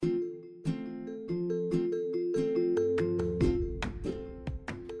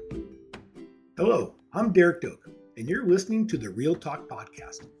Hello, I'm Derek Doak, and you're listening to the Real Talk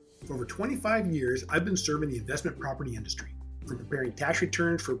Podcast. For over 25 years, I've been serving the investment property industry, from preparing tax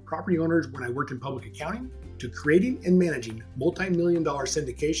returns for property owners when I worked in public accounting, to creating and managing multi-million-dollar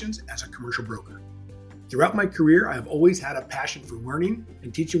syndications as a commercial broker. Throughout my career, I have always had a passion for learning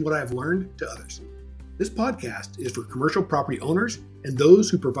and teaching what I have learned to others. This podcast is for commercial property owners and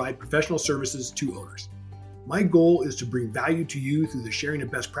those who provide professional services to owners. My goal is to bring value to you through the sharing of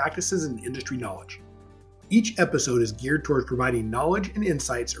best practices and industry knowledge. Each episode is geared towards providing knowledge and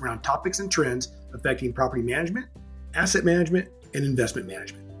insights around topics and trends affecting property management, asset management, and investment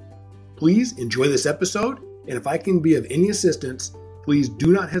management. Please enjoy this episode, and if I can be of any assistance, please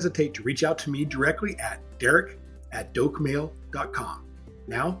do not hesitate to reach out to me directly at derek@dokemail.com.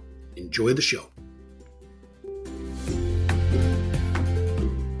 Now, enjoy the show.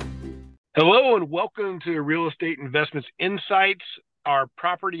 Hello and welcome to Real Estate Investments Insights, our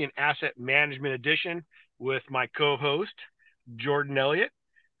property and asset management edition with my co-host, Jordan Elliott.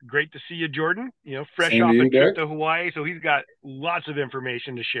 Great to see you, Jordan. Fresh off a trip to Hawaii, so he's got lots of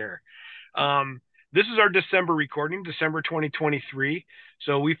information to share. This is our December recording, December 2023.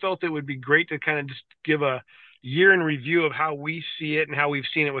 So we felt it would be great to kind of just give a year in review of how we see it and how we've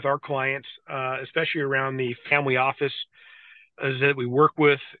seen it with our clients, especially around the family office that we work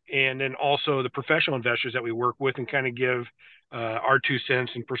with, and then also the professional investors that we work with, and kind of give our 2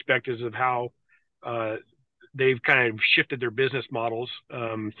 cents and perspectives of how they've kind of shifted their business models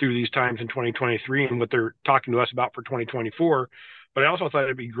through these times in 2023 and what they're talking to us about for 2024. But I also thought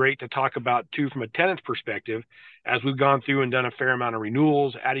it'd be great to talk about, too, from a tenant's perspective, as we've gone through and done a fair amount of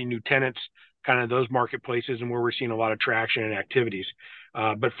renewals, adding new tenants, kind of those marketplaces and where we're seeing a lot of traction and activities.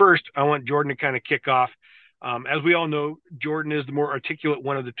 But first, I want Jordan to kind of kick off. As we all know, Jordan is the more articulate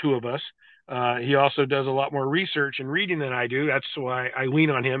one of the two of us. He also does a lot more research and reading than I do. That's why I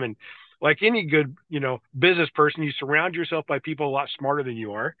lean on him. And like any good, business person, you surround yourself by people a lot smarter than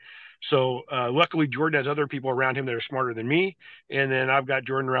you are. So luckily, Jordan has other people around him that are smarter than me. And then I've got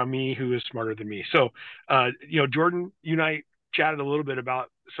Jordan around me who is smarter than me. So, Jordan, you and I chatted a little bit about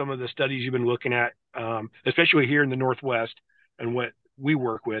some of the studies you've been looking at, especially here in the Northwest and what we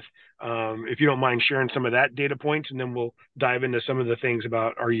work with. If you don't mind sharing some of that data points, and then we'll dive into some of the things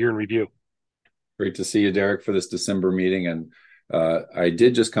about our year in review. Great to see you, Derek, for this December meeting. And I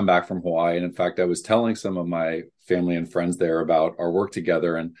did just come back from Hawaii. And in fact, I was telling some of my family and friends there about our work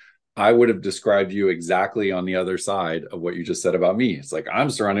together. And I would have described you exactly on the other side of what you just said about me. It's like, I'm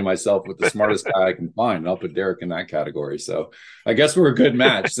surrounding myself with the smartest guy I can find. And I'll put Derek in that category. So I guess we're a good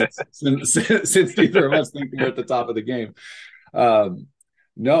match since neither of us think we're at the top of the game.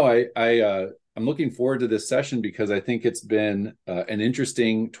 No, I'm looking forward to this session because I think it's been an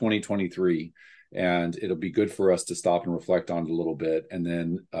interesting 2023, and it'll be good for us to stop and reflect on it a little bit. And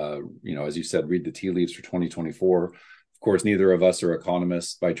then, as you said, read the tea leaves for 2024. Of course, neither of us are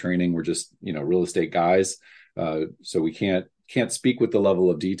economists by training. We're just, real estate guys. So we can't speak with the level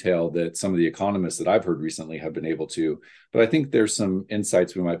of detail that some of the economists that I've heard recently have been able to. But I think there's some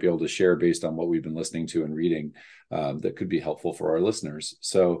insights we might be able to share based on what we've been listening to and reading that could be helpful for our listeners.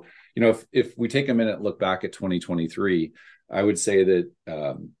 So, if we take a minute and look back at 2023, I would say that,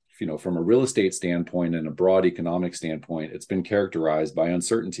 from a real estate standpoint and a broad economic standpoint, it's been characterized by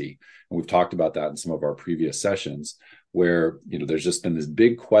uncertainty. And we've talked about that in some of our previous sessions, where, there's just been this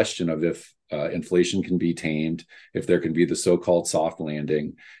big question of if inflation can be tamed, if there can be the so-called soft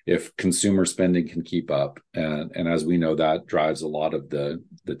landing, if consumer spending can keep up. And as we know, that drives a lot of the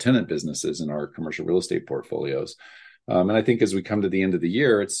tenant businesses in our commercial real estate portfolios. And I think as we come to the end of the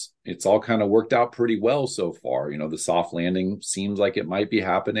year, it's all kind of worked out pretty well so far. The soft landing seems like it might be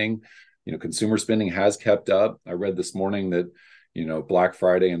happening. Consumer spending has kept up. I read this morning that Black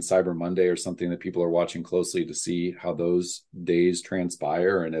Friday and Cyber Monday are something that people are watching closely to see how those days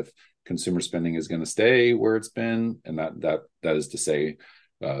transpire and if consumer spending is going to stay where it's been, and that is to say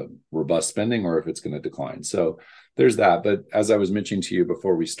robust spending, or if it's going to decline. So there's that. But as I was mentioning to you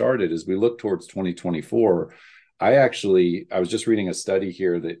before we started, as we look towards 2024, I was just reading a study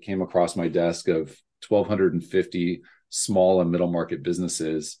here that came across my desk of 1,250 small and middle market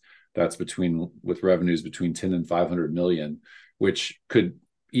businesses. That's with revenues between 10 and 500 million, which could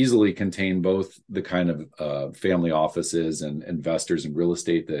easily contain both the kind of family offices and investors in real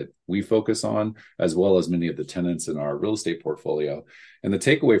estate that we focus on, as well as many of the tenants in our real estate portfolio. And the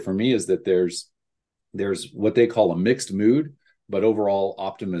takeaway for me is that there's what they call a mixed mood, but overall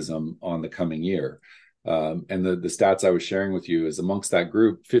optimism on the coming year. And the stats I was sharing with you is amongst that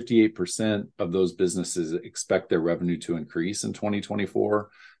group, 58% of those businesses expect their revenue to increase in 2024.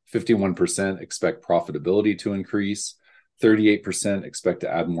 51% expect profitability to increase. 38% expect to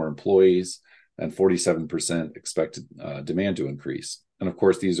add more employees. and 47% expected demand to increase. And of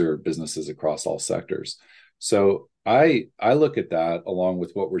course, these are businesses across all sectors. So I look at that along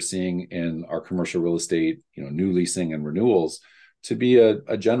with what we're seeing in our commercial real estate, new leasing and renewals, to be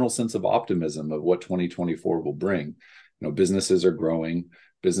a general sense of optimism of what 2024 will bring. Businesses are growing.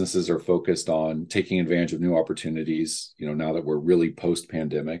 Businesses are focused on taking advantage of new opportunities, now that we're really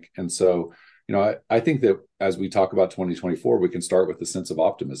post-pandemic. And so, I think that as we talk about 2024, we can start with a sense of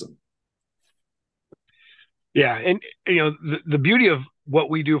optimism. Yeah. And, the beauty of what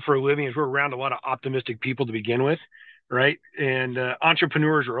we do for a living is we're around a lot of optimistic people to begin with, right? And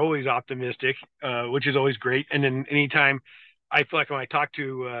entrepreneurs are always optimistic, which is always great. And then anytime I feel like when I talk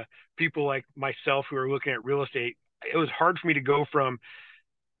to people like myself who are looking at real estate, it was hard for me to go from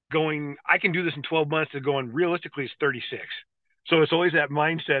going, I can do this in 12 months, to going realistically it's 36. So it's always that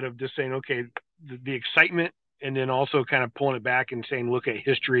mindset of just saying, okay, the excitement, and then also kind of pulling it back and saying, look at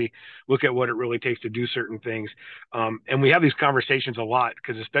history, look at what it really takes to do certain things. And we have these conversations a lot,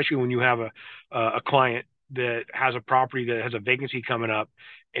 because especially when you have a client that has a property that has a vacancy coming up,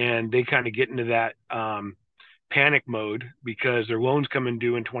 and they kind of get into that panic mode because their loan's coming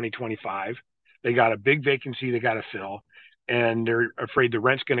due in 2025. They got a big vacancy they got to fill, and they're afraid the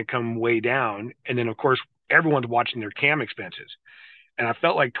rent's going to come way down. And then, of course, everyone's watching their CAM expenses. And I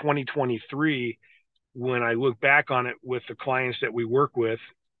felt like 2023, when I look back on it with the clients that we work with,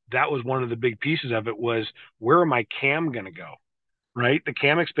 that was one of the big pieces of it, was where are my CAM going to go? Right? The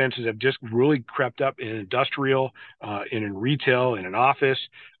CAM expenses have just really crept up in industrial, and in retail, and in office,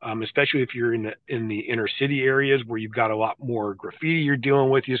 especially if you're in the inner city areas where you've got a lot more graffiti you're dealing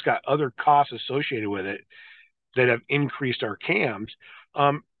with. You just got other costs associated with it that have increased our CAMs.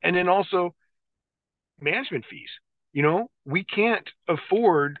 And then also management fees. We can't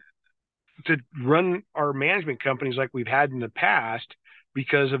afford to run our management companies like we've had in the past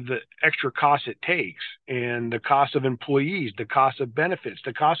because of the extra costs it takes, and the cost of employees, the cost of benefits,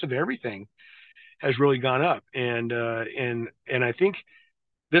 the cost of everything has really gone up. And I think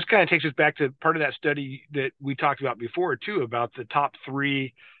this kind of takes us back to part of that study that we talked about before too, about the top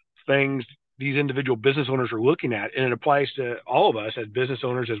 3 things these individual business owners are looking at. And it applies to all of us as business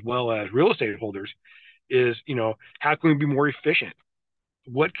owners as well as real estate holders, is, how can we be more efficient?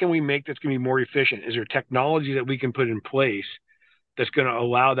 What can we make that's going to be more efficient? Is there technology that we can put in place that's going to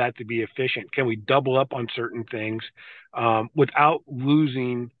allow that to be efficient? Can we double up on certain things without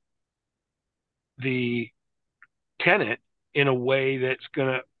losing the tenant in a way that's going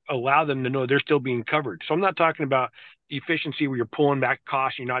to allow them to know they're still being covered? So I'm not talking about efficiency where you're pulling back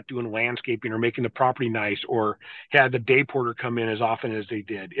costs, you're not doing landscaping or making the property nice, or had the day porter come in as often as they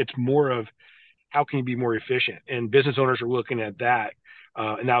did. It's more of, how can you be more efficient? And business owners are looking at that.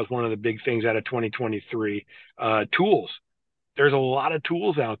 And that was one of the big things out of 2023. Tools. There's a lot of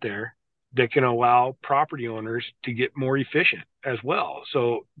tools out there that can allow property owners to get more efficient as well.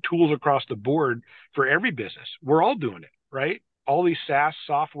 So tools across the board for every business. We're all doing it, right? All these SaaS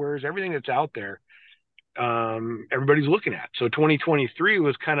softwares, everything that's out there, everybody's looking at. So 2023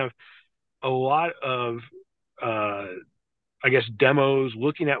 was kind of a lot of, demos,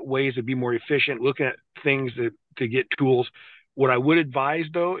 looking at ways to be more efficient, looking at things to get tools. What I would advise,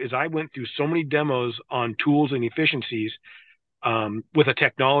 though, is I went through so many demos on tools and efficiencies with a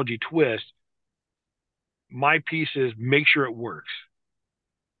technology twist. My piece is make sure it works.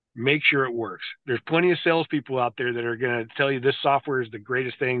 Make sure it works. There's plenty of salespeople out there that are going to tell you this software is the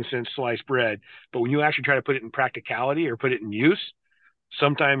greatest thing since sliced bread. But when you actually try to put it in practicality or put it in use,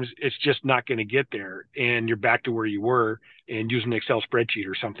 sometimes it's just not going to get there, and you're back to where you were and using an Excel spreadsheet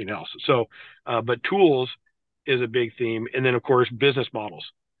or something else. So, but tools is a big theme. And then, of course, business models.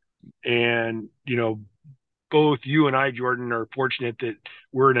 And, both you and I, Jordan, are fortunate that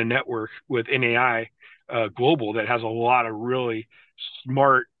we're in a network with NAI Global that has a lot of really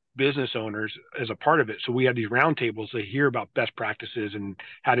smart business owners as a part of it. So we have these roundtables to hear about best practices and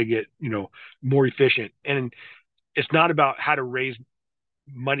how to get, more efficient. And it's not about how to raise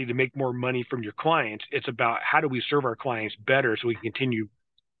money to make more money from your clients. It's about how do we serve our clients better so we can continue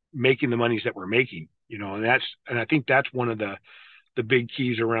making the monies that we're making, and I think that's one of the big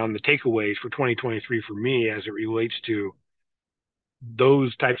keys around the takeaways for 2023 for me as it relates to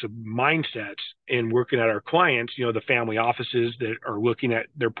those types of mindsets and working at our clients, the family offices that are looking at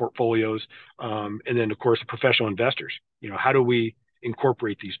their portfolios. And then of course, the professional investors, how do we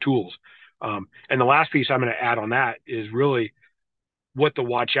incorporate these tools? And the last piece I'm going to add on that is really what to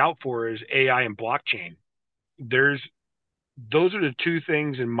watch out for is AI and blockchain. Those are the 2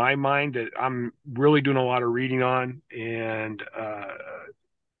 things in my mind that I'm really doing a lot of reading on and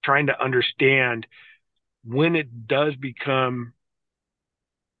trying to understand when it does become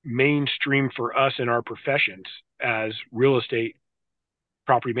mainstream for us in our professions as real estate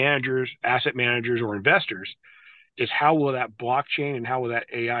property managers, asset managers, or investors is how will that blockchain and how will that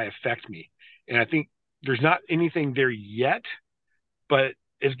AI affect me? And I think there's not anything there yet, but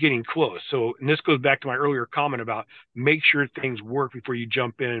it's getting close. So, and this goes back to my earlier comment about make sure things work before you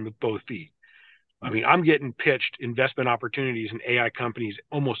jump in with both feet. I mean, I'm getting pitched investment opportunities in AI companies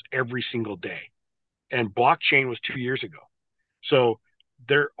almost every single day. And blockchain was 2 years ago. So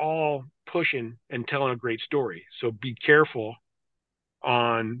they're all pushing and telling a great story. So be careful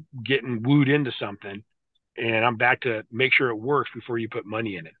on getting wooed into something. And I'm back to make sure it works before you put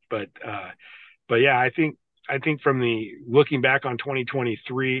money in it. But yeah, I think from the looking back on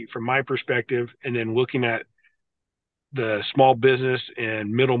 2023 from my perspective, and then looking at the small business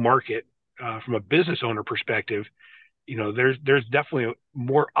and middle market from a business owner perspective, there's definitely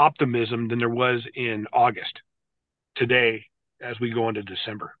more optimism than there was in August today as we go into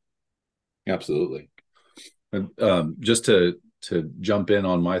December. Absolutely. Just to jump in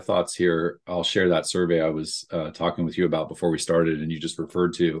on my thoughts here, I'll share that survey I was talking with you about before we started, and you just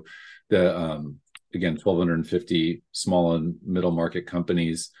referred to the again 1,250 small and middle market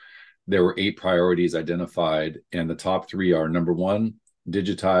companies. There were 8 priorities identified, and the top 3 are: number 1,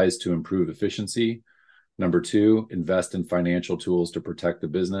 digitize to improve efficiency; number 2, invest in financial tools to protect the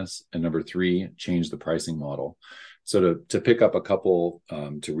business; and number 3, change the pricing model. So to pick up a couple,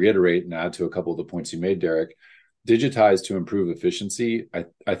 to reiterate and add to a couple of the points you made, Derek, digitize to improve efficiency.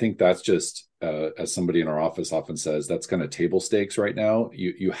 I think that's just, as somebody in our office often says, that's kind of table stakes right now.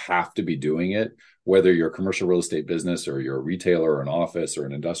 You have to be doing it, whether you're a commercial real estate business or you're a retailer or an office or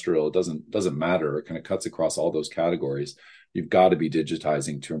an industrial. It doesn't matter. It kind of cuts across all those categories. You've got to be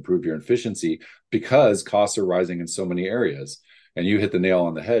digitizing to improve your efficiency because costs are rising in so many areas. And you hit the nail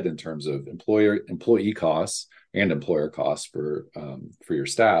on the head in terms of employee costs and employer costs for your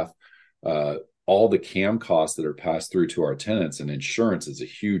staff. All the CAM costs that are passed through to our tenants, and insurance is a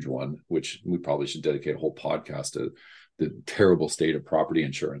huge one, which we probably should dedicate a whole podcast to the terrible state of property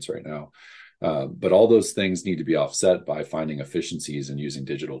insurance right now. But all those things need to be offset by finding efficiencies and using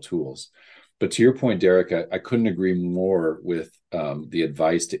digital tools. But to your point, Derek, I couldn't agree more with the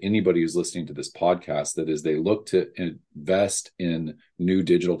advice to anybody who's listening to this podcast, that as they look to invest in new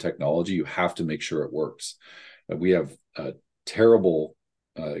digital technology, you have to make sure it works. We have a terrible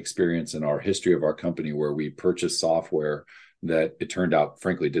experience in our history of our company where we purchased software that it turned out,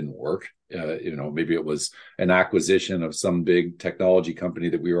 frankly, didn't work. Maybe it was an acquisition of some big technology company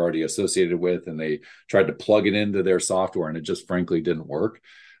that we were already associated with, and they tried to plug it into their software, and it just frankly didn't work.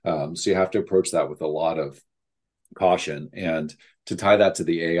 So you have to approach that with a lot of caution. And to tie that to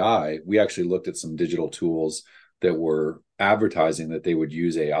the AI, we actually looked at some digital tools that were advertising that they would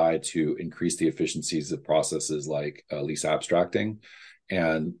use AI to increase the efficiencies of processes like lease abstracting.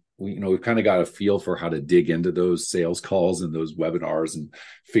 And we've kind of got a feel for how to dig into those sales calls and those webinars and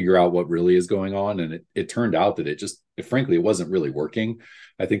figure out what really is going on. And it turned out that frankly, it wasn't really working.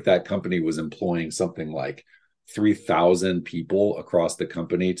 I think that company was employing something like 3,000 people across the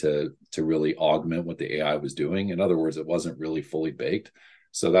company to really augment what the AI was doing. In other words, it wasn't really fully baked.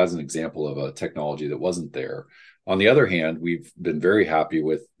 So that's an example of a technology that wasn't there. On the other hand, we've been very happy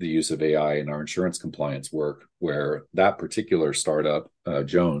with the use of AI in our insurance compliance work, where that particular startup,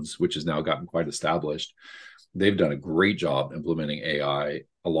 Jones, which has now gotten quite established, they've done a great job implementing AI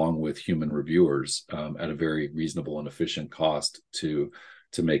along with human reviewers at a very reasonable and efficient cost to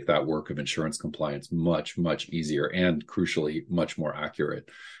make that work of insurance compliance much, much easier and, crucially, much more accurate.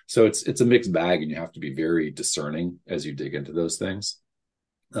 So it's a mixed bag, and you have to be very discerning as you dig into those things.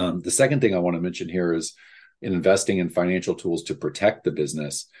 The second thing I want to mention here is investing in financial tools to protect the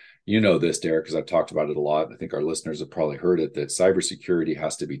business. You know this, Derek, because I've talked about it a lot. I think our listeners have probably heard it, that cybersecurity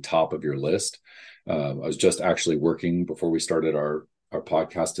has to be top of your list. I was just actually working before we started our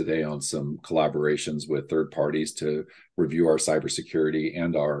podcast today on some collaborations with third parties to review our cybersecurity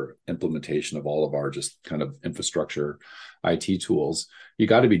and our implementation of all of our just kind of infrastructure IT tools. You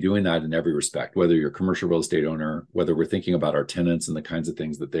got to be doing that in every respect, whether you're a commercial real estate owner, whether we're thinking about our tenants and the kinds of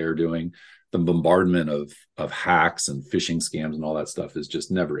things that they're doing. The bombardment of hacks and phishing scams and all that stuff is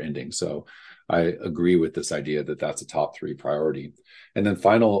just never ending. So I agree with this idea that that's a top 3 priority. And then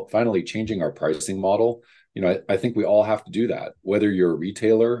finally, changing our pricing model. I think we all have to do that, whether you're a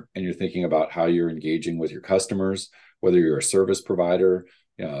retailer and you're thinking about how you're engaging with your customers, whether you're a service provider,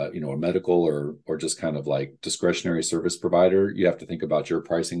 a medical or just kind of like discretionary service provider. You have to think about your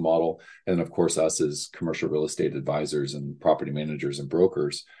pricing model. And of course, us as commercial real estate advisors and property managers and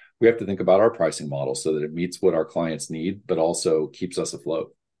brokers, we have to think about our pricing model so that it meets what our clients need, but also keeps us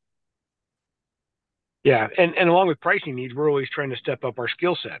afloat. Yeah, and along with pricing needs, we're always trying to step up our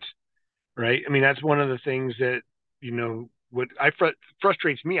skill sets, right? I mean, that's one of the things that what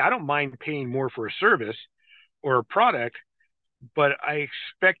frustrates me. I don't mind paying more for a service or a product, but I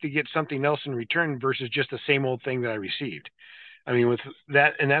expect to get something else in return versus just the same old thing that I received. I mean, with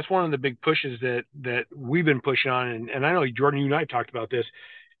that, and that's one of the big pushes that we've been pushing on, and I know Jordan, you and I talked about this,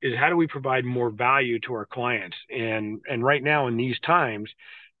 is how do we provide more value to our clients? And right now in these times,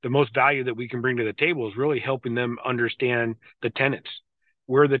 the most value that we can bring to the table is really helping them understand the tenants.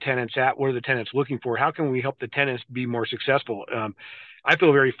 Where are the tenants at? What are the tenants looking for? How can we help the tenants be more successful? I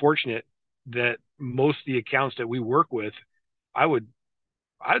feel very fortunate that most of the accounts that we work with, I would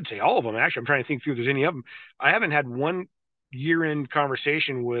I'd say all of them. Actually, I'm trying to think through if there's any of them. I haven't had one year-end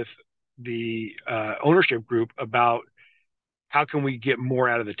conversation with the ownership group about how can we get more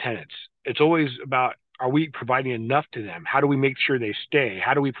out of the tenants. It's always about, are we providing enough to them? How do we make sure they stay?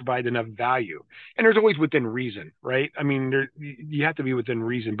 How do we provide enough value? And there's always within reason, right? I mean, you have to be within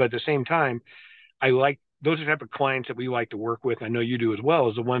reason, but at the same time, I like those are the type of clients that we like to work with. I know you do as well,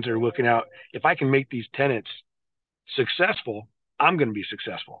 as the ones that are looking out. If I can make these tenants successful, I'm going to be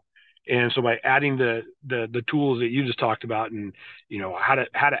successful. And so by adding the tools that you just talked about, and how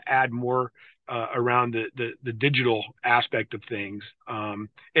to add more around the digital aspect of things, and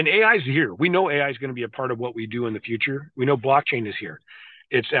AI is here. We know AI is going to be a part of what we do in the future. We know blockchain is here.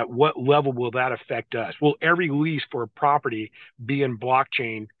 It's at what level will that affect us? Will every lease for a property be in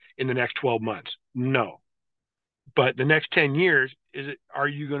blockchain in the next 12 months? No. But the next 10 years, are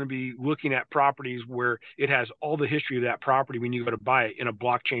you going to be looking at properties where it has all the history of that property when you go to buy it in a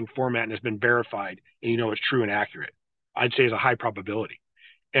blockchain format and has been verified and it's true and accurate? I'd say is a high probability.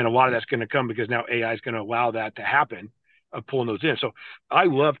 And a lot of that's going to come because now AI is going to allow that to happen, of pulling those in. So I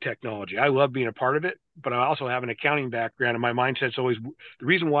love technology. I love being a part of it, but I also have an accounting background, and my mindset's always the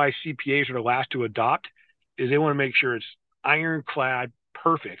reason why CPAs are the last to adopt is they want to make sure it's ironclad,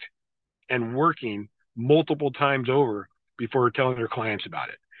 perfect, and working multiple times over before telling their clients about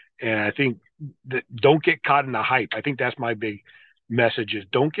it. And I think that don't get caught in the hype. I think that's my big message is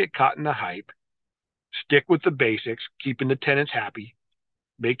don't get caught in the hype. Stick with the basics, keeping the tenants happy,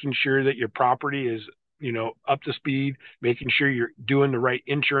 making sure that your property is, up to speed, making sure you're doing the right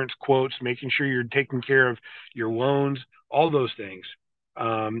insurance quotes, making sure you're taking care of your loans, all those things.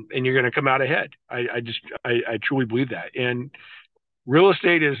 And you're going to come out ahead. I truly believe that. And real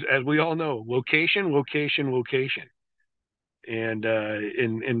estate is, as we all know, location, location, location.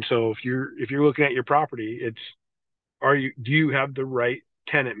 And so if you're looking at your property, it's do you have the right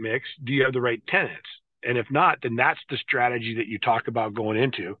tenant mix? Do you have the right tenants? And if not, then that's the strategy that you talk about going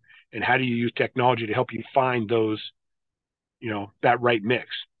into. And how do you use technology to help you find those, that right mix?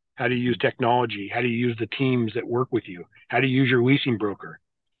 How do you use technology? How do you use the teams that work with you? How do you use your leasing broker?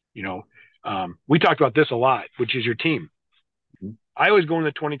 We talked about this a lot, which is your team. I always go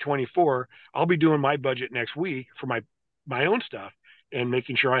into 2024. I'll be doing my budget next week for my own stuff and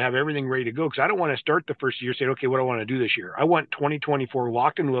making sure I have everything ready to go, because I don't want to start the first year saying, okay, what do I want to do this year? I want 2024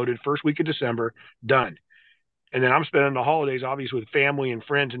 locked and loaded, first week of December, done. And then I'm spending the holidays, obviously, with family and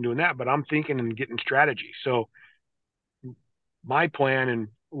friends and doing that, but I'm thinking and getting strategy. So my plan and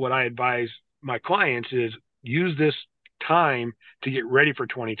what I advise my clients is use this time to get ready for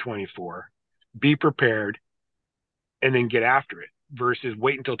 2024, be prepared, and then get after it versus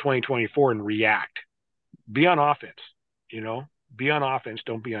wait until 2024 and react. Be on offense, be on offense.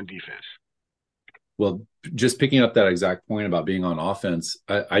 Don't be on defense. Well, just picking up that exact point about being on offense,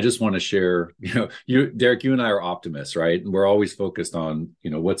 I just want to share, Derek, you and I are optimists, right? And we're always focused on,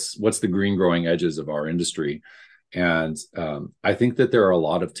 what's the green growing edges of our industry. And I think that there are a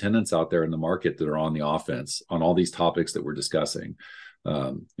lot of tenants out there in the market that are on the offense on all these topics that we're discussing.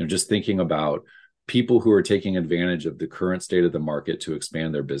 Just thinking about people who are taking advantage of the current state of the market to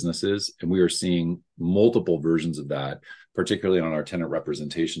expand their businesses. And we are seeing multiple versions of that, particularly on our tenant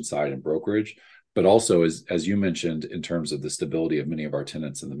representation side and brokerage, but also as you mentioned, in terms of the stability of many of our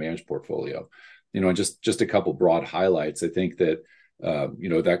tenants in the managed portfolio. Just a couple broad highlights. I think that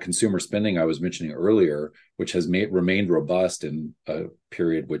that consumer spending I was mentioning earlier, which has remained robust in a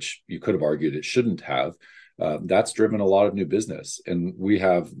period which you could have argued it shouldn't have, that's driven a lot of new business. And we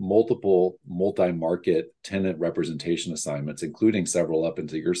have multiple multi-market tenant representation assignments, including several up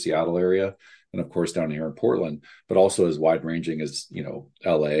into your Seattle area, and of course down here in Portland, but also as wide-ranging as,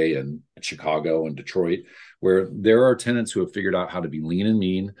 LA and Chicago and Detroit, where there are tenants who have figured out how to be lean and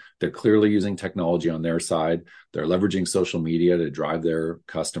mean. They're clearly using technology on their side. They're leveraging social media to drive their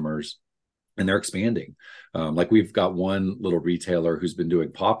customers, and they're expanding. Like we've got one little retailer who's been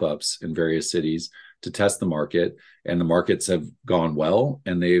doing pop-ups in various cities, to test the market, and the markets have gone well,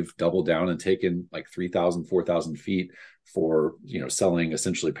 and they've doubled down and taken like 3,000, 4,000 feet for selling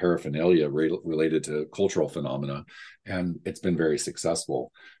essentially paraphernalia related to cultural phenomena, and it's been very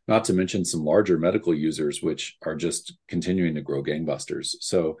successful. Not to mention some larger medical users, which are just continuing to grow gangbusters.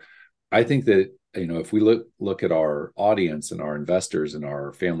 So I think that if we look at our audience and our investors and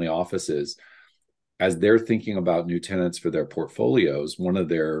our family offices, as they're thinking about new tenants for their portfolios, one of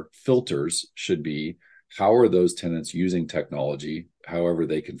their filters should be, how are those tenants using technology, however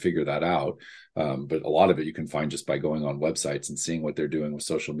they can figure that out. But a lot of it you can find just by going on websites and seeing what they're doing with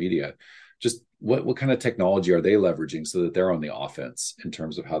social media. Just what kind of technology are they leveraging so that they're on the offense in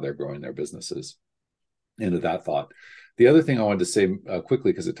terms of how they're growing their businesses? Into that thought. The other thing I wanted to say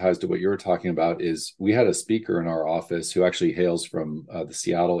quickly, because it ties to what you were talking about, is we had a speaker in our office who actually hails from the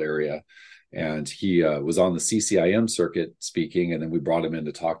Seattle area. And he was on the CCIM circuit speaking, and then we brought him in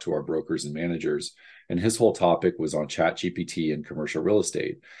to talk to our brokers and managers. And his whole topic was on ChatGPT and commercial real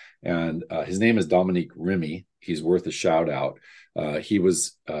estate. And his name is Dominique Remy. He's worth a shout out. He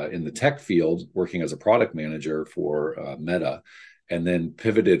was in the tech field working as a product manager for Meta, and then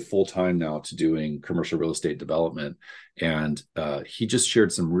pivoted full time now to doing commercial real estate development. And he just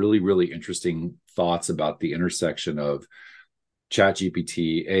shared some really, really interesting thoughts about the intersection of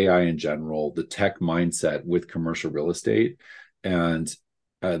ChatGPT, AI in general, the tech mindset with commercial real estate. And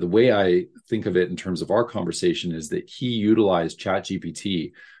the way I think of it in terms of our conversation is that he utilized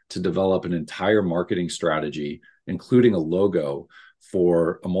ChatGPT to develop an entire marketing strategy, including a logo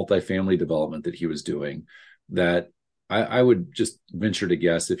for a multifamily development that he was doing, that I would just venture to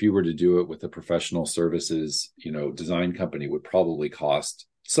guess, if you were to do it with a professional services, design company, would probably cost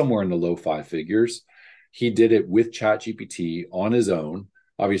somewhere in the low 5 figures. He did it with ChatGPT on his own.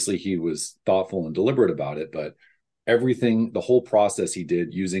 Obviously, he was thoughtful and deliberate about it, but everything, the whole process he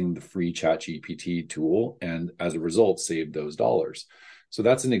did using the free ChatGPT tool, and as a result, saved those dollars. So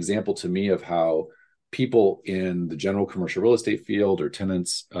that's an example to me of how people in the general commercial real estate field or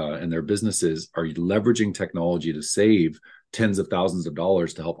tenants and their businesses are leveraging technology to save tens of thousands of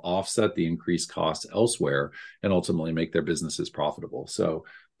dollars to help offset the increased costs elsewhere and ultimately make their businesses profitable. So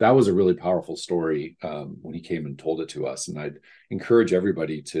that was a really powerful story when he came and told it to us. And I'd encourage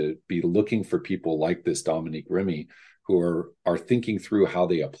everybody to be looking for people like this Dominique Remy, who are thinking through how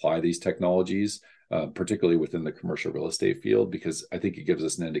they apply these technologies, particularly within the commercial real estate field, because I think it gives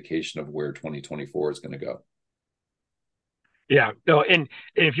us an indication of where 2024 is going to go. Yeah. No, and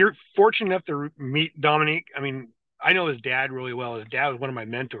if you're fortunate enough to meet Dominique, I mean, I know his dad really well. His dad was one of my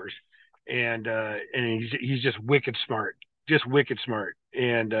mentors, and he's just wicked smart, just wicked smart.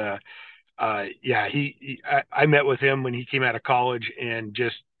 And yeah, I met with him when he came out of college, and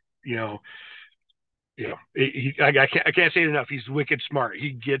just I can't say it enough. He's wicked smart.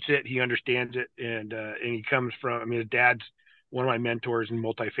 He gets it. He understands it, and he comes from. I mean, his dad's one of my mentors in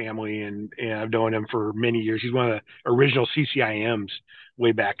multifamily, and I've known him for many years. He's one of the original CCIMs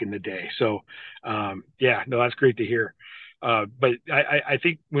way back in the day. So, yeah, no, that's great to hear. But I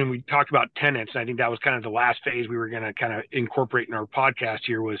think when we talked about tenants, I think that was kind of the last phase we were going to kind of incorporate in our podcast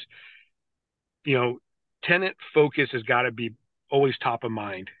here was, tenant focus has got to be always top of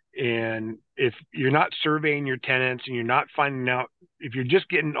mind. And if you're not surveying your tenants and you're not finding out, if you're just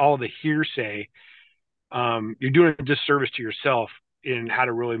getting all the hearsay, you're doing a disservice to yourself in how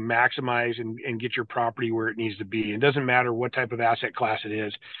to really maximize and get your property where it needs to be. It doesn't matter what type of asset class it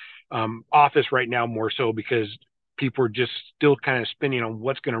is. Office right now more so, because people are just still kind of spinning on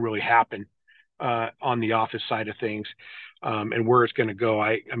what's going to really happen on the office side of things, and where it's going to go.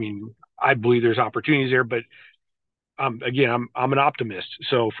 I mean, I believe there's opportunities there, but again, I'm an optimist.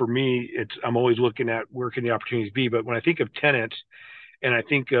 So for me, I'm always looking at where can the opportunities be. But when I think of tenants, and I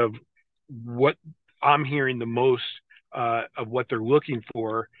think of what I'm hearing the most of what they're looking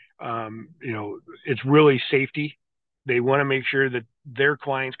for, it's really safety. They want to make sure that their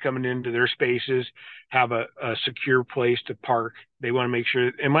clients coming into their spaces have a secure place to park. They want to make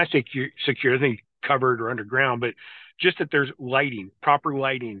sure, and when I say secure, I think covered or underground, but just that there's lighting, proper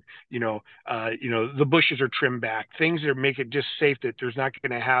lighting, the bushes are trimmed back, things that make it just safe, that there's not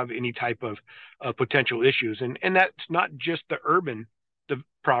going to have any type of potential issues. And that's not just the urban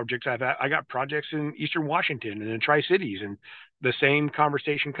projects. I got projects in Eastern Washington and in Tri-Cities, and the same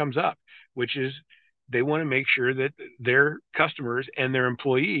conversation comes up, which is they want to make sure that their customers and their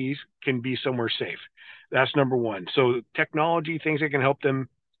employees can be somewhere safe. That's number one. So technology, things that can help them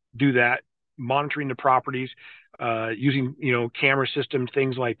do that, monitoring the properties, using, camera systems,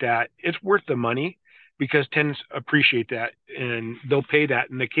 things like that. It's worth the money because tenants appreciate that, and they'll pay that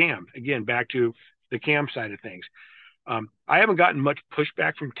in the CAM. Again, back to the CAM side of things. I haven't gotten much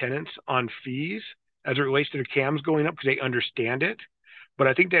pushback from tenants on fees as it relates to the cams going up because they understand it. But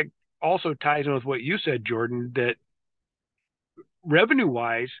I think that also ties in with what you said, Jordan, that revenue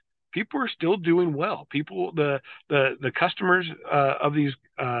wise, people are still doing well. People, the customers of these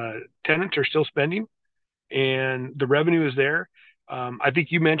tenants are still spending, and the revenue is there. I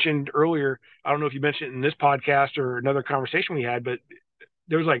think you mentioned earlier. I don't know if you mentioned it in this podcast or another conversation we had, but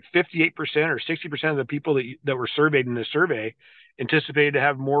there was like 58% or 60% of the people that were surveyed in this survey anticipated to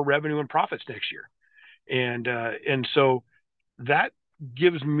have more revenue and profits next year, and so that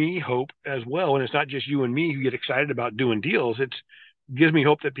gives me hope as well. And it's not just you and me who get excited about doing deals. It gives me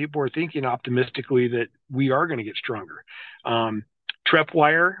hope that people are thinking optimistically that we are going to get stronger.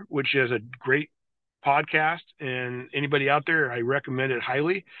 Trepwire, which is a great podcast, and anybody out there, I recommend it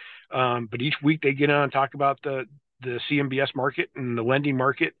highly. But each week they get on and talk about the CMBS market and the lending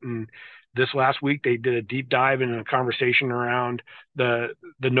market. And this last week they did a deep dive in a conversation around the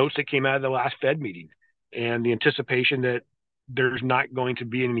notes that came out of the last Fed meeting and the anticipation that there's not going to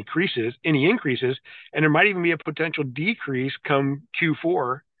be any increases, and there might even be a potential decrease come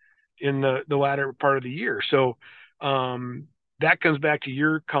Q4 in the latter part of the year. So that comes back to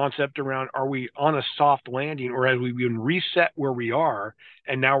your concept around, are we on a soft landing, or have we been reset where we are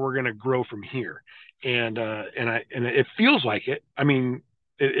and now we're going to grow from here? And it feels like it. I mean,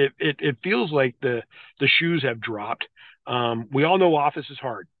 it feels like the shoes have dropped. We all know office is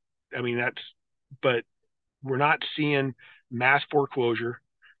hard. I mean, but we're not seeing mass foreclosure.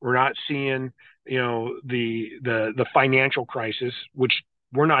 We're not seeing, the financial crisis, which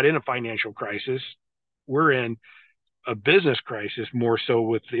we're not in a financial crisis. We're in a business crisis, more so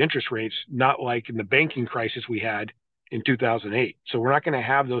with the interest rates, not like in the banking crisis we had in 2008. So we're not going to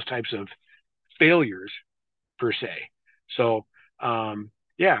have those types of failures per se. So,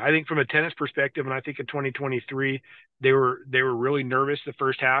 I think from a tenant's perspective, and I think in 2023, they were really nervous the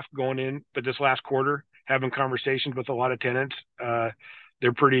first half going in, but this last quarter, having conversations with a lot of tenants,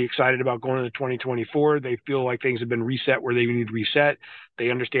 they're pretty excited about going into 2024. They feel like things have been reset where they need to reset.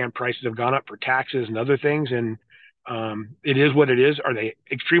 They understand prices have gone up for taxes and other things, and it is what it is. Are they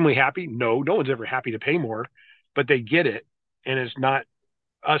extremely happy? No one's ever happy to pay more, but they get it, and it's not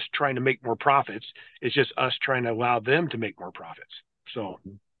us trying to make more profits. It's just us trying to allow them to make more profits. So,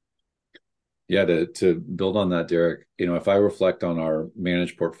 yeah, to build on that, Derek, if I reflect on our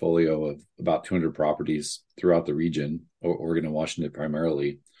managed portfolio of about 200 properties throughout the region, or Oregon and Washington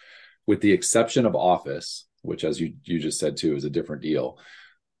primarily, with the exception of office, which, as you just said too, is a different deal,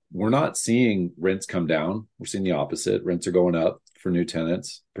 we're not seeing rents come down. We're seeing the opposite. Rents are going up for new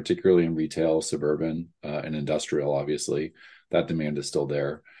tenants, particularly in retail, suburban, and industrial. Obviously, that demand is still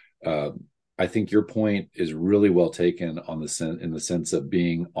there. I think your point is really well taken in the sense of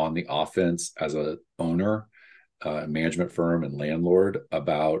being on the offense as a owner, management firm, and landlord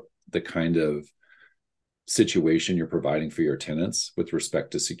about the kind of situation you're providing for your tenants with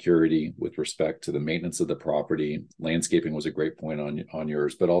respect to security, with respect to the maintenance of the property. Landscaping was a great point on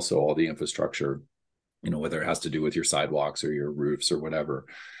yours, but also all the infrastructure, whether it has to do with your sidewalks or your roofs or whatever.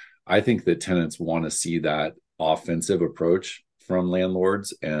 I think that tenants want to see that offensive approach from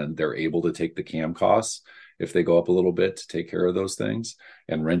landlords, and they're able to take the CAM costs if they go up a little bit to take care of those things.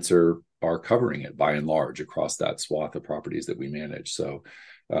 And rents are covering it by and large across that swath of properties that we manage. So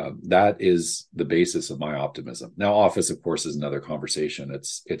that is the basis of my optimism. Now, office, of course, is another conversation.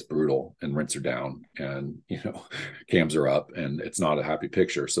 It's brutal, and rents are down, and cams are up, and it's not a happy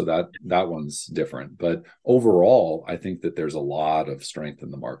picture. So that one's different. But overall, I think that there's a lot of strength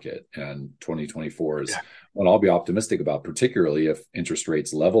in the market, and 2024 is what I'll be optimistic about, particularly if interest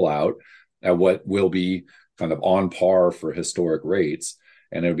rates level out at what will be kind of on par for historic rates.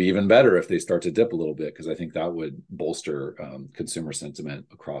 And it would be even better if they start to dip a little bit, because I think that would bolster consumer sentiment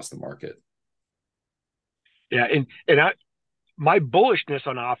across the market. Yeah, my bullishness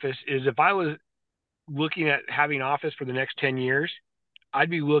on office is, if I was looking at having office for the next 10 years, I'd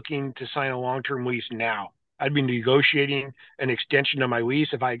be looking to sign a long-term lease now. I'd be negotiating an extension of my lease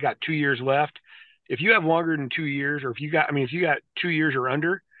if I got 2 years left. If you have longer than 2 years, or if you got 2 years or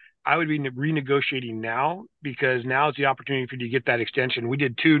under, I would be renegotiating now, because now is the opportunity for you to get that extension. We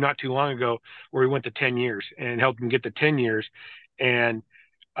did 2 not too long ago where we went to 10 years and helped them get the 10 years. And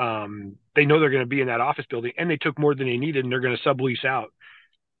they know they're going to be in that office building, and they took more than they needed, and they're going to sublease out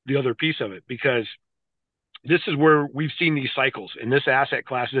the other piece of it, because this is where we've seen these cycles, and this asset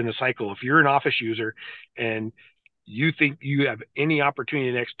class is in a cycle. If you're an office user and you think you have any opportunity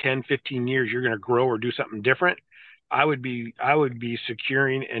in the next 10, 15 years, you're going to grow or do something different, I would be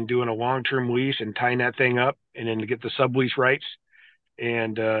securing and doing a long-term lease and tying that thing up, and then to get the sublease rights.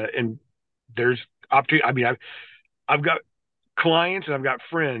 And there's opportunity. I mean, I've got clients and I've got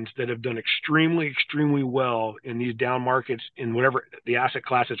friends that have done extremely, extremely well in these down markets in whatever the asset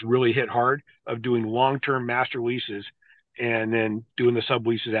class that's really hit hard of doing long-term master leases and then doing the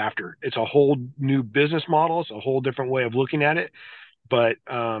subleases after. It's a whole new business model. It's a whole different way of looking at it. But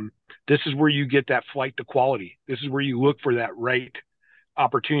this is where you get that flight to quality. This is where you look for that right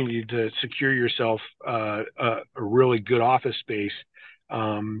opportunity to secure yourself a really good office space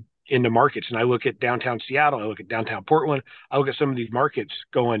in the markets. And I look at downtown Seattle, I look at downtown Portland, I look at some of these markets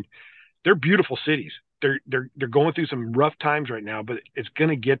going, they're beautiful cities. They're going through some rough times right now, but it's going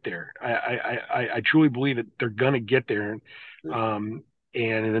to get there. I truly believe that they're going to get there. And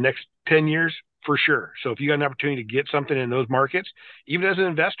in the next 10 years, for sure. So if you got an opportunity to get something in those markets, even as an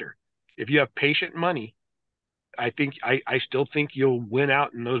investor, if you have patient money, I still think you'll win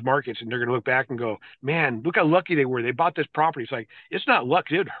out in those markets, and they're going to look back and go, man, look how lucky they were. They bought this property. It's like, it's not luck.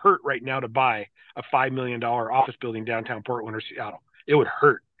 It would hurt right now to buy a $5 million office building downtown Portland or Seattle. It would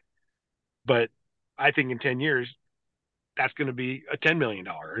hurt. But I think in 10 years, that's going to be a $10 million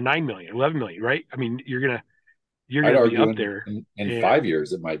or $9 million, $11 million, right? I mean, you're I'd going to be argue up there. in 5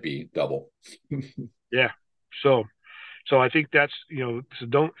 years, it might be double. Yeah. So I think that's, so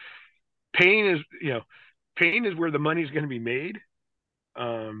don't, pain is, pain is where the money is going to be made.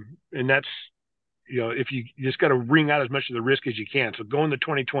 And that's, if you just got to wring out as much of the risk as you can. So going to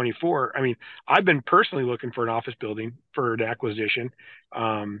 2024, I mean, I've been personally looking for an office building for an acquisition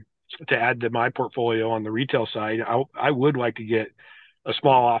to add to my portfolio on the retail side. I would like to get a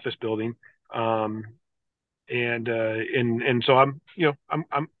small office building. And so I'm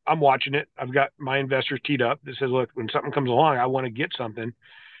watching it. I've got my investors teed up that says, look, when something comes along, I want to get something.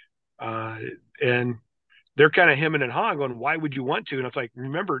 And they're kind of hemming and hawing going, why would you want to? And it's like,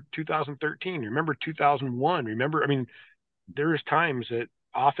 remember 2013, remember 2001, remember, I mean, there's times that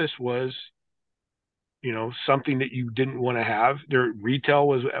office was, something that you didn't want to have. There, retail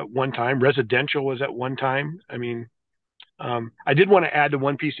was at one time, residential was at one time. I mean, I did want to add the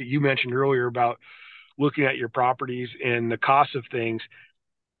one piece that you mentioned earlier about looking at your properties and the cost of things.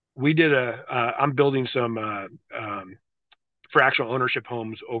 We did I'm building some fractional ownership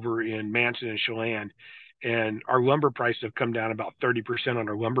homes over in Manson and Chelan, and our lumber prices have come down about 30% on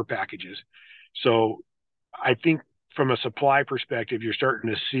our lumber packages. So I think from a supply perspective, you're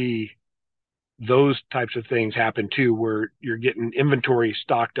starting to see those types of things happen too, where you're getting inventory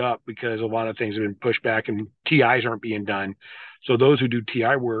stocked up because a lot of things have been pushed back and TIs aren't being done. So those who do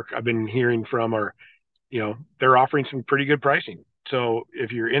TI work, I've been hearing from are, they're offering some pretty good pricing. So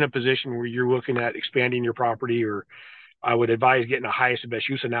if you're in a position where you're looking at expanding your property, or I would advise getting a highest and best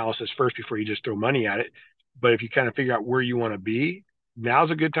use analysis first before you just throw money at it. But if you kind of figure out where you want to be,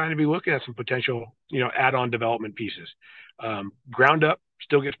 now's a good time to be looking at some potential, add-on development pieces. Ground up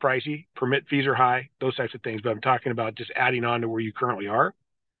still gets pricey. Permit fees are high, those types of things. But I'm talking about just adding on to where you currently are.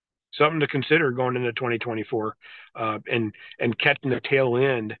 Something to consider going into 2024 and catching the tail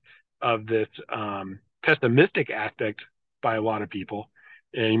end of this pessimistic aspect by a lot of people.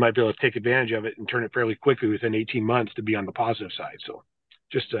 And you might be able to take advantage of it and turn it fairly quickly within 18 months to be on the positive side. So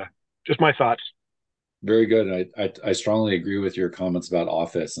just my thoughts. Very good. I strongly agree with your comments about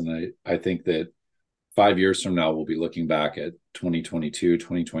office. And I think that 5 years from now, we'll be looking back at 2022,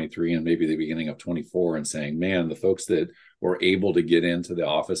 2023, and maybe the beginning of 24 and saying, man, the folks that were able to get into the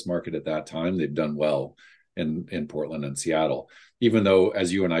office market at that time, they've done well in Portland and Seattle. Even though,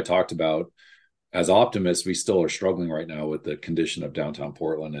 as you and I talked about, as optimists, we still are struggling right now with the condition of downtown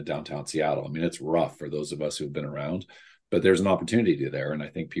Portland and downtown Seattle. I mean, it's rough for those of us who've been around, but there's an opportunity there. And I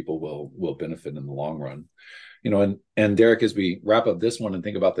think people will benefit in the long run. And Derek, as we wrap up this one and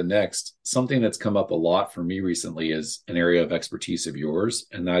think about the next, something that's come up a lot for me recently is an area of expertise of yours.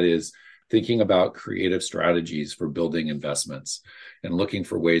 And that is thinking about creative strategies for building investments and looking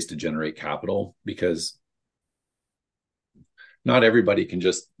for ways to generate capital, because not everybody can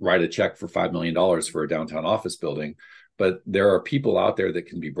just write a check for $5 million for a downtown office building, but there are people out there that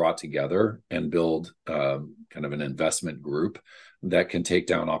can be brought together and build kind of an investment group that can take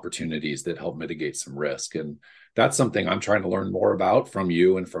down opportunities that help mitigate some risk. And that's something I'm trying to learn more about from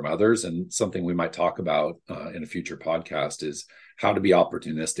you and from others. And something we might talk about in a future podcast is how to be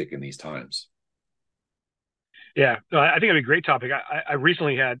opportunistic in these times. Yeah, I think it'd be a great topic. I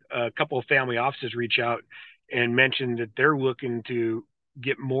recently had a couple of family offices reach out and mentioned that they're looking to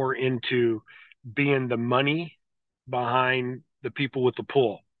get more into being the money behind the people with the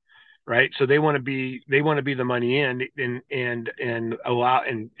pull, right? So they want to be the money in and allow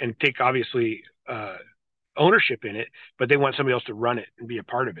and take obviously ownership in it, but they want somebody else to run it and be a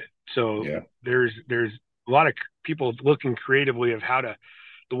part of it. So yeah. there's a lot of people looking creatively of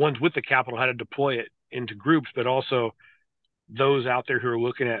the ones with the capital, how to deploy it into groups, but also those out there who are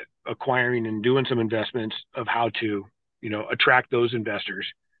looking at acquiring and doing some investments of how to, attract those investors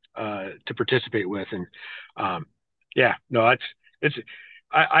to participate with. And yeah, no, it's.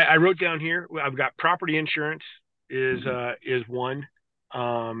 I wrote down here. I've got property insurance is one,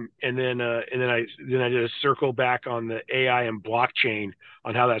 and then I did a circle back on the AI and blockchain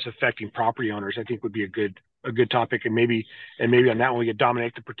on how that's affecting property owners. I think would be a good topic, and maybe on that one we get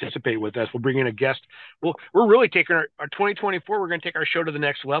Dominic to participate with us. We'll bring in a guest. We're really taking our 2024. We're going to take our show to the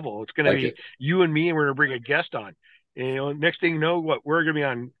next level. It's going to be you and me, and we're going to bring a guest on. And, next thing you know, we're going to be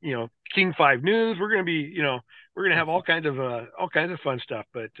on, King 5 News. We're going to be, we're going to have all kinds of fun stuff.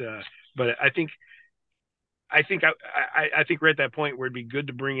 But I think we're at that point where it'd be good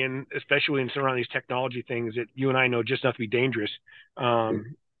to bring in, especially in some of these technology things that you and I know just enough to be dangerous.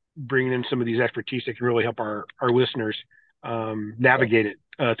 Bringing in some of these expertise that can really help our listeners navigate it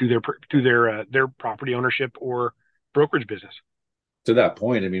through their property ownership or brokerage business. To that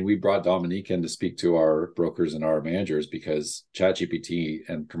point, I mean, we brought Dominique in to speak to our brokers and our managers because ChatGPT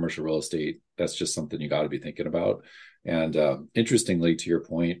and commercial real estate, that's just something you got to be thinking about. And interestingly, to your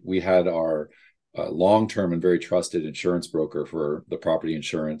point, we had our long-term and very trusted insurance broker for the property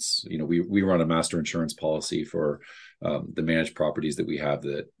insurance. We run a master insurance policy for the managed properties that we have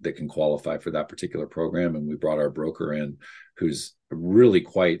that can qualify for that particular program. And we brought our broker in who's really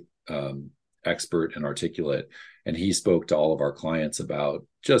quite expert and articulate. And he spoke to all of our clients about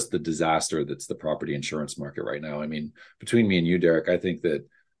just the disaster that's the property insurance market right now. I mean, between me and you, Derek, I think that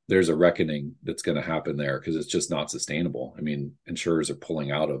there's a reckoning that's going to happen there because it's just not sustainable. I mean, insurers are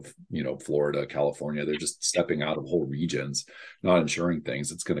pulling out of, Florida, California. They're just stepping out of whole regions, not insuring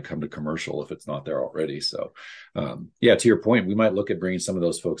things. It's going to come to commercial if it's not there already. So, to your point, we might look at bringing some of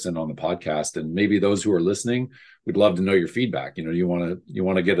those folks in on the podcast, and maybe those who are listening, we'd love to know your feedback. You want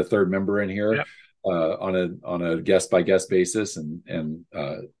to get a third member in here. Yep. On a guest by guest basis, and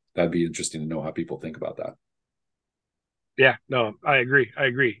that'd be interesting to know how people think about that. Yeah, no, I agree.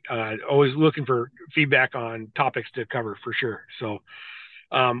 Always looking for feedback on topics to cover for sure. So,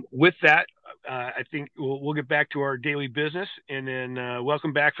 with that, I think we'll get back to our daily business, and then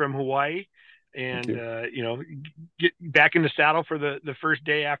welcome back from Hawaii, and get back in the saddle for the first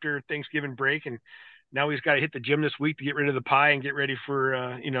day after Thanksgiving break. And now he's got to hit the gym this week to get rid of the pie and get ready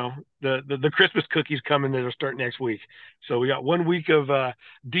for, the Christmas cookies coming that'll start next week. So we got 1 week of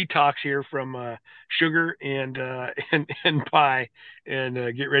detox here from sugar and pie,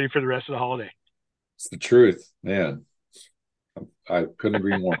 and get ready for the rest of the holiday. It's the truth, man. I couldn't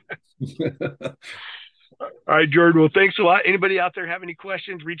agree more. All right, Jordan. Well, thanks a lot. Anybody out there have any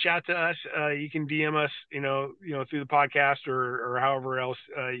questions, reach out to us. You can DM us, through the podcast or however else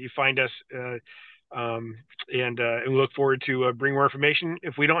you find us. And we look forward to bring more information.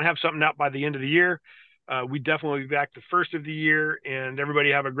 If we don't have something out by the end of the year, we definitely will be back the first of the year. And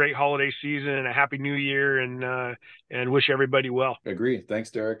everybody have a great holiday season and a happy new year, and wish everybody well. Agree.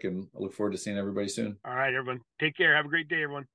 Thanks, Derek. And I look forward to seeing everybody soon. All right, everyone. Take care. Have a great day, everyone.